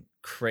fucking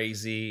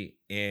crazy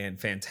and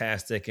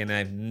fantastic, and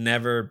I've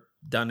never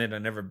done it.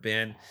 I've never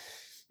been.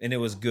 And it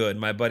was good.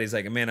 My buddy's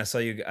like, man, I saw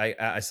you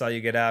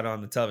get out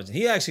on the television.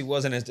 He actually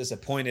wasn't as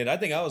disappointed. I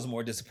think I was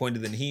more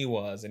disappointed than he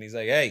was. And he's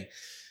like, hey,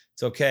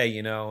 it's okay,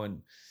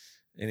 and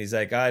he's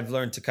like, I've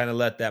learned to kind of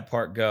let that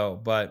part go.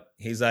 But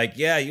he's like,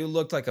 yeah, you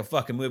looked like a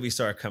fucking movie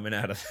star coming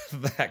out of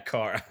that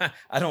car.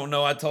 I don't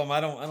know. I told him I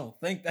don't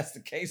think that's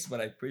the case,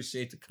 but I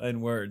appreciate the kind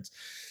words.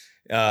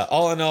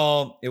 All in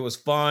all, it was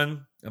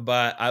fun,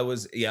 but I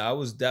was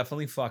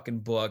definitely fucking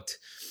booked.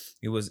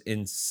 It was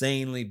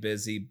insanely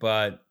busy,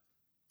 but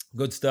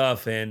good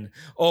stuff. And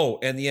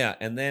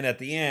then at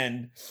the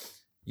end,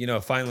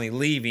 finally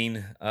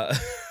leaving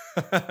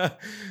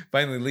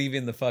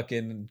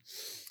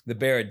the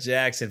Barrett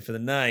Jackson for the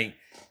night.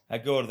 I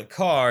go to the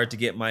car to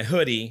get my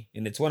hoodie,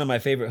 and it's one of my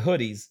favorite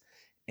hoodies,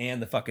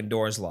 and the fucking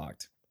door's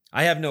locked.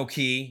 I have no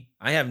key.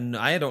 I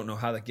don't know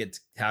how to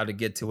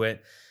get to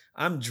it.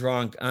 I'm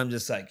drunk. I'm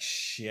just like,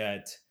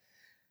 shit.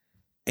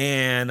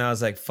 And I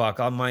was like, fuck,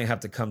 I might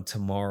have to come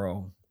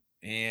tomorrow.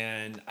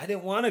 And I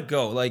didn't want to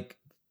go. Like,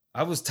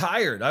 I was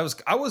tired. I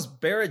was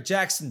Barrett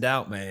Jacksoned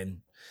out,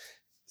 man.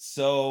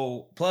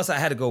 So plus I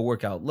had to go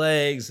work out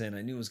legs, and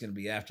I knew it was going to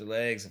be after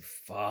legs, and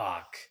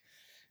fuck.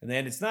 And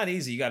then it's not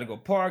easy. You got to go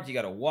park. You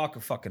got to walk a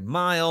fucking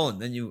mile,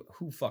 and then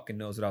who fucking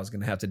knows what I was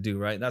going to have to do,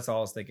 right? That's all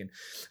I was thinking.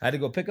 I had to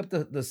go pick up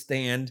the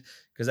stand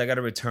because I got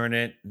to return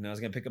it, and I was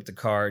going to pick up the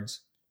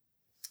cards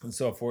and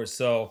so forth.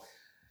 So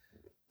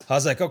I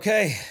was like,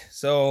 okay.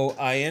 So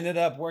I ended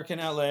up working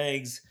out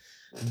legs,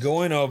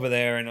 going over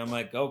there, and I'm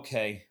like,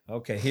 okay,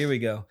 here we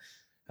go.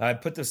 I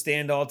put the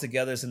stand all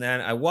together, and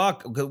then I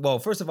walk. Well,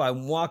 first of all,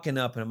 I'm walking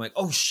up, and I'm like,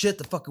 oh shit,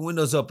 the fucking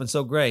window's open.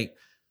 So great.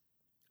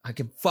 I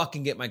can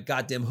fucking get my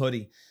goddamn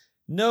hoodie.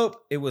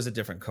 Nope, it was a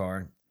different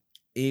car.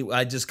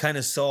 I just kind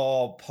of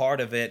saw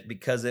part of it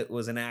because it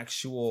was an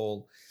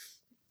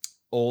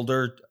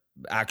older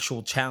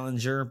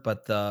Challenger,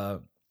 but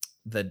the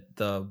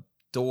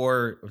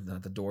door,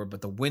 not the door,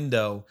 but the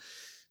window,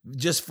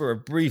 just for a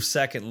brief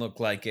second looked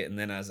like it. And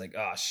then I was like,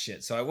 oh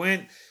shit. So I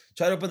went,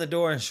 tried to open the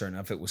door, and sure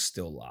enough, it was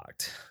still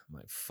locked. I'm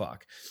like,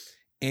 fuck.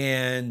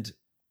 And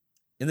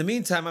in the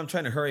meantime, I'm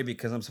trying to hurry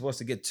because I'm supposed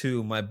to get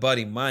to my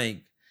buddy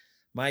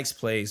Mike's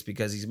place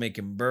because he's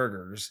making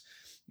burgers.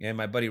 And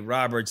my buddy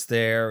Robert's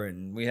there,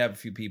 and we have a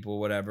few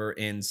people, whatever.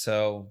 And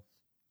so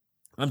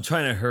I'm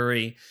trying to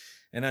hurry.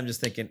 And I'm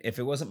just thinking, if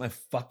it wasn't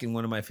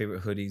one of my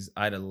favorite hoodies,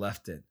 I'd have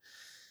left it.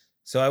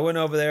 So I went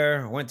over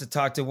there, went to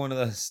talk to one of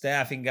the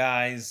staffing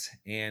guys,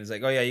 and it's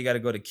like, oh yeah, you got to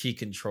go to Key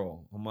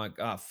Control. I'm like,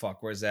 oh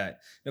fuck, where's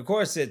that? And of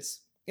course,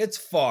 it's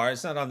far.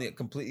 It's not on the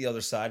completely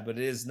other side, but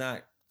it is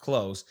not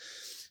close.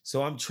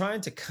 So I'm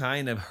trying to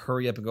kind of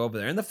hurry up and go over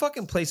there, and the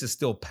fucking place is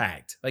still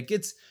packed. Like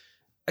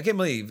I can't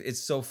believe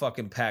it's so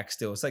fucking packed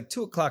still. It's like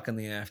 2:00 in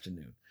the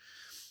afternoon.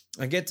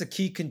 I get to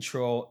Key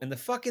Control, and the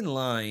fucking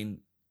line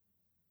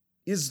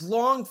is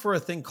long for a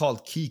thing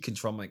called Key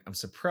Control. I'm like, I'm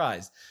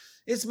surprised.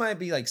 It might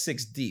be like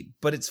 6 deep,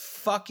 but it's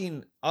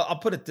fucking, I'll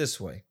put it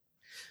this way.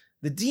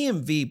 The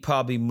DMV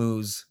probably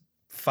moves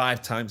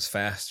 5 times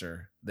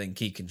faster than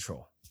Key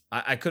Control.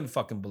 I couldn't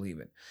fucking believe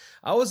it.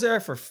 I was there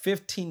for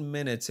 15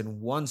 minutes in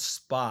one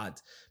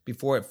spot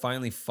before it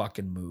finally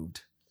fucking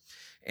moved.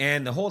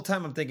 And the whole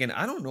time I'm thinking,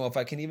 I don't know if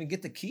I can even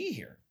get the key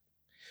here.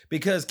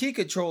 Because Key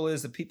Control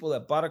is the people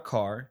that bought a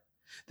car.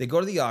 They go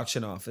to the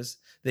auction office.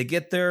 They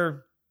get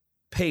their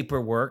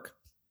paperwork.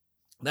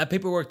 That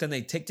paperwork, then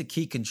they take the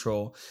key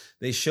control.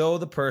 They show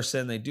the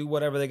person. They do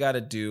whatever they got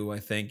to do, I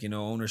think,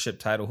 ownership,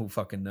 title, who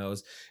fucking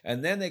knows.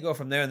 And then they go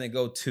from there and they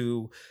go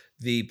to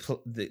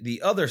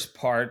the other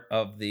part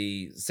of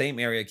the same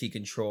area, key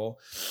control,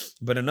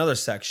 but another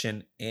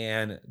section.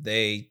 And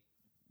they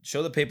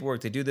show the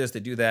paperwork. They do this, they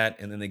do that,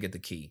 and then they get the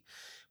key.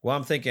 Well,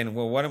 I'm thinking,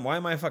 why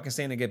am I fucking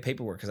staying to get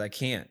paperwork? Because I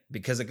can't.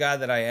 Because the guy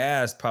that I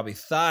asked probably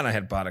thought I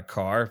had bought a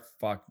car.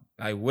 Fuck,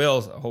 I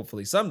will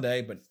hopefully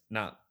someday, but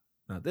not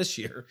this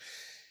year.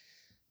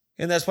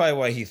 And that's probably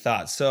why he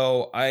thought.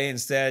 So I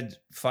instead,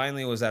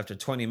 finally, it was after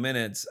 20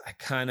 minutes, I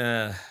kind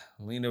of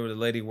leaned over to the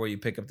lady where you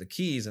pick up the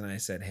keys, and I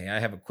said, hey, I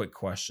have a quick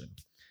question.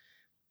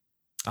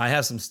 I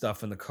have some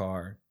stuff in the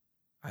car.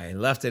 I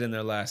left it in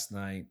there last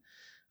night.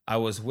 I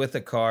was with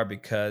the car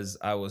because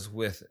I was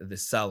with the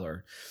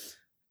seller,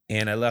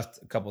 and I left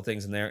a couple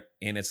things in there,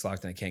 and it's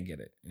locked, and I can't get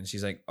it. And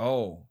she's like,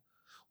 oh,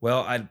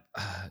 well,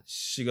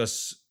 she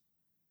goes,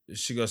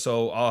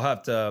 so I'll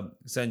have to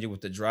send you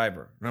with the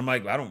driver. And I'm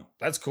like,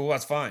 that's cool.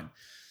 That's fine.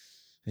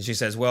 And she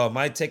says, well, it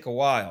might take a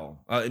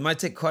while. It might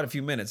take quite a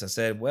few minutes. I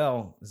said,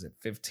 well, is it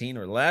 15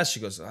 or less? She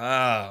goes,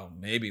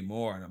 maybe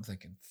more. And I'm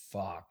thinking,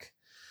 fuck.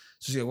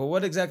 So she goes, well,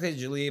 what exactly did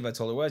you leave? I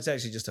told her, well, it's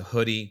actually just a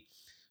hoodie.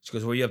 She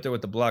goes, were you up there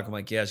with the block? I'm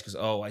like, yeah. She goes,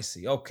 oh, I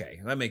see.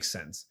 Okay. That makes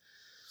sense.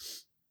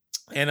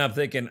 And I'm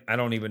thinking, I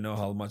don't even know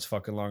how much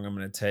fucking long I'm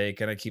going to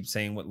take. And I keep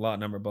saying what lot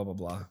number, blah, blah,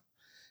 blah.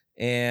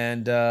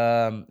 And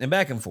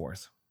back and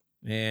forth.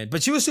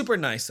 But she was super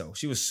nice, though.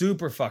 She was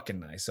super fucking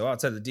nice. So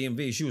outside the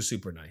DMV, she was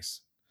super nice.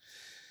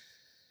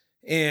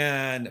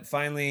 And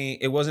finally,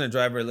 it wasn't a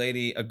driver,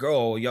 lady, a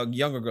girl,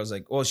 younger girl's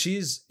like, well,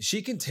 she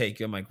can take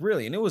you. I'm like,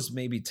 really? And it was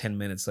maybe 10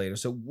 minutes later,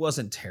 so it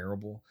wasn't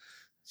terrible.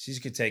 She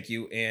could take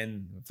you.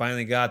 And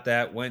finally got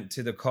that, went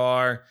to the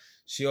car.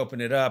 She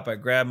opened it up. I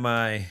grabbed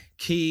my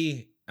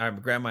key. I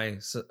grabbed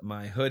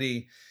my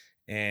hoodie,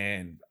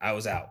 and I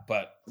was out.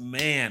 But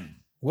man,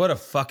 what a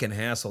fucking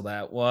hassle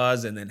that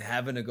was. And then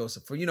having to go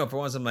for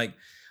once, I'm like,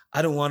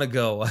 I don't want to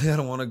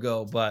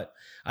go. But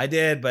I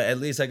did. But at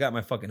least I got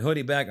my fucking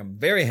hoodie back. I'm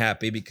very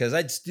happy because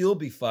I'd still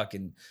be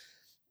fucking,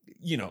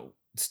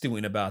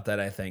 stewing about that,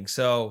 I think.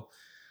 So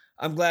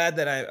I'm glad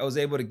that I was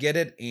able to get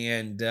it.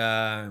 And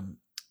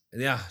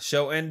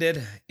show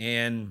ended.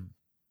 And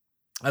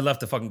I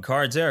left the fucking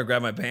cards there. I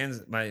grabbed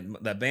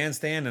that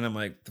bandstand, and I'm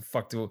like, the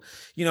fuck do,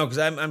 because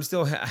I'm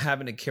still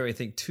having to carry, I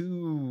think,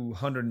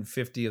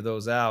 250 of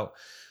those out.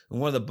 And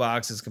one of the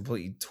boxes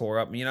completely tore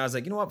up. I was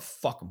like, you know what?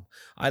 Fuck them.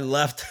 I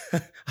left.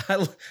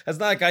 It's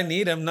not like I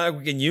need them. Not like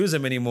we can use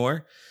them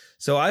anymore.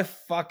 So I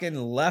fucking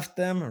left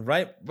them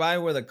right by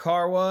where the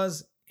car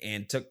was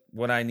and took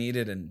what I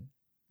needed and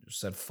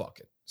said, fuck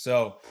it.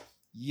 So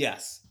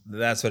yes,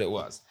 that's what it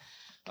was.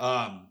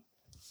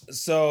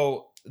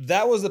 So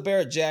that was the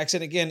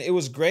Barrett-Jackson. Again, it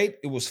was great.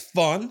 It was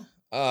fun,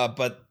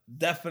 but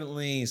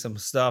definitely some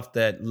stuff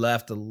that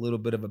left a little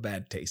bit of a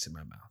bad taste in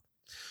my mouth.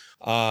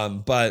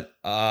 But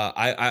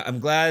I'm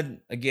glad.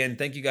 Again,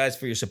 thank you guys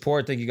for your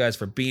support. Thank you guys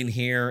for being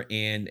here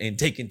and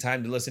taking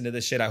time to listen to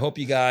this shit. I hope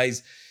you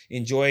guys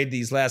enjoyed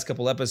these last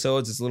couple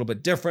episodes. It's a little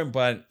bit different,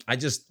 but I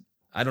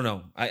don't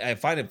know. I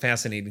find it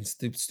fascinating.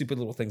 Stupid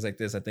little things like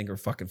this I think are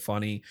fucking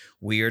funny,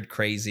 weird,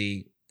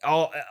 crazy,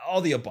 all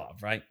the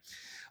above, right?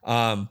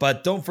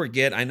 But don't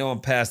forget, I know I'm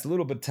past a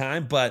little bit of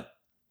time, but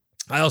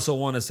I also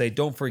want to say,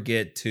 don't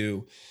forget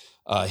to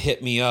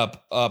hit me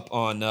up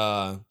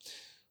on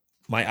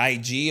my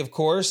IG, of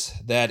course.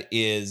 That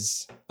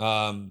is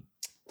Jose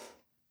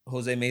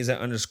Meza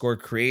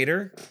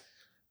 _creator.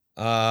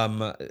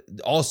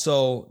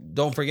 Also,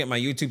 don't forget my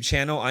YouTube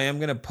channel. I am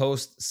going to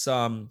post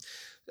some.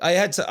 I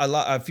had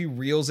a few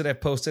reels that I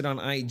posted on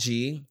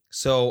IG.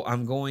 So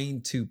I'm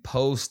going to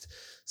post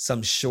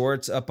some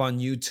shorts up on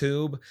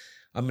YouTube.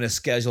 I'm going to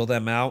schedule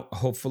them out.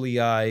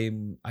 Hopefully I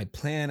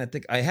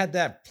think I had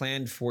that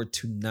planned for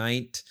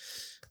tonight.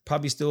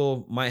 Probably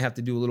still might have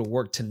to do a little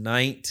work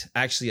tonight.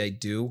 Actually, I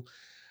do,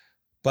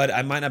 but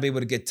I might not be able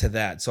to get to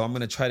that. So I'm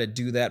going to try to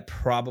do that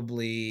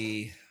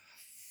probably,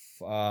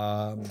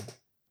 look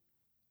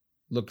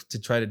to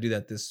try to do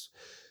that this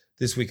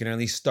weekend, or at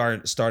least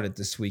start it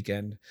this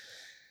weekend.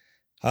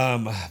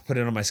 Put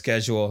it on my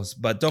schedules,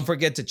 but don't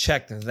forget to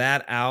check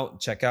that out.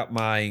 Check out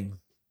my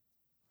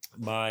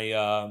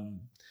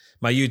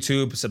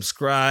YouTube,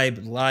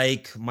 subscribe,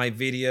 like my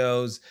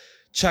videos,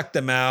 check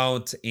them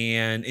out,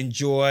 and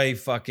enjoy.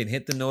 Fucking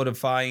hit the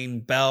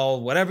notifying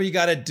bell, whatever you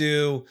got to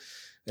do.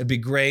 It'd be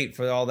great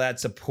for all that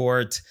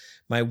support.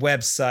 My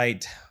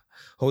website,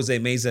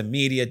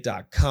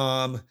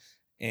 josemezamedia.com.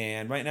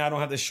 And right now I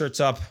don't have the shirts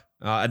up.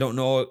 I don't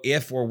know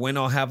if or when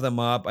I'll have them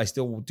up. I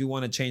still do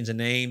want to change the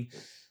name.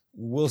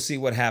 We'll see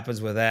what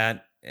happens with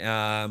that.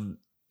 I'm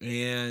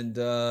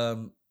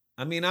on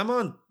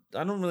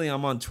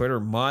Twitter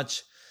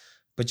much,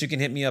 but you can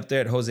hit me up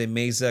there at Jose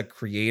Meza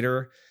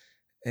Creator.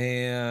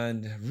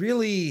 And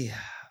really,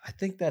 I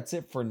think that's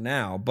it for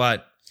now.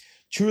 But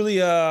truly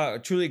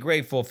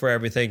grateful for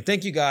everything.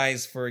 Thank you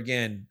guys for,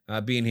 again,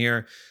 being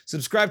here.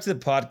 Subscribe to the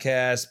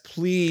podcast.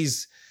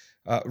 Please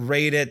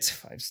Rate it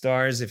 5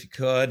 stars if you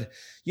could.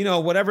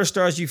 Whatever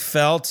stars you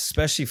felt,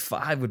 especially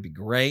 5 would be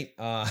great.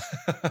 I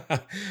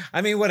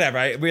mean, whatever.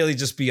 I really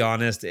just be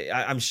honest.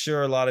 I'm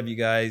sure a lot of you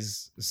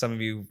guys, some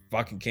of you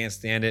fucking can't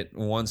stand it.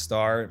 1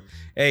 star.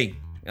 Hey,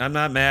 I'm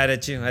not mad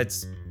at you.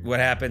 That's what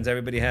happens.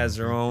 Everybody has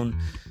their own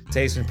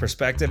taste and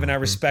perspective, and I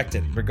respect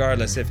it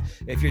regardless.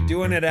 If you're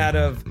doing it out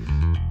of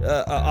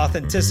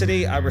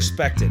authenticity, I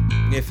respect it.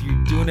 If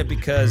you're doing it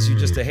because you're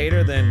just a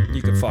hater, then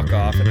you can fuck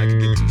off and I can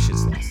give 2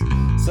 shits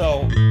less.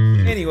 So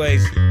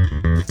anyways,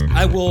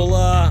 I will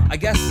I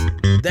guess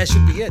that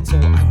should be it. So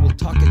I will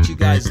talk at you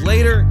guys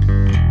later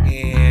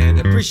and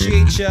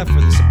appreciate you for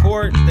the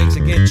support. Thanks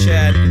again,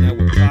 Chad, and I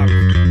will talk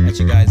at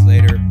you guys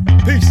later.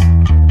 Peace.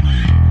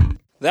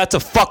 That's a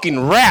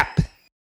fucking wrap.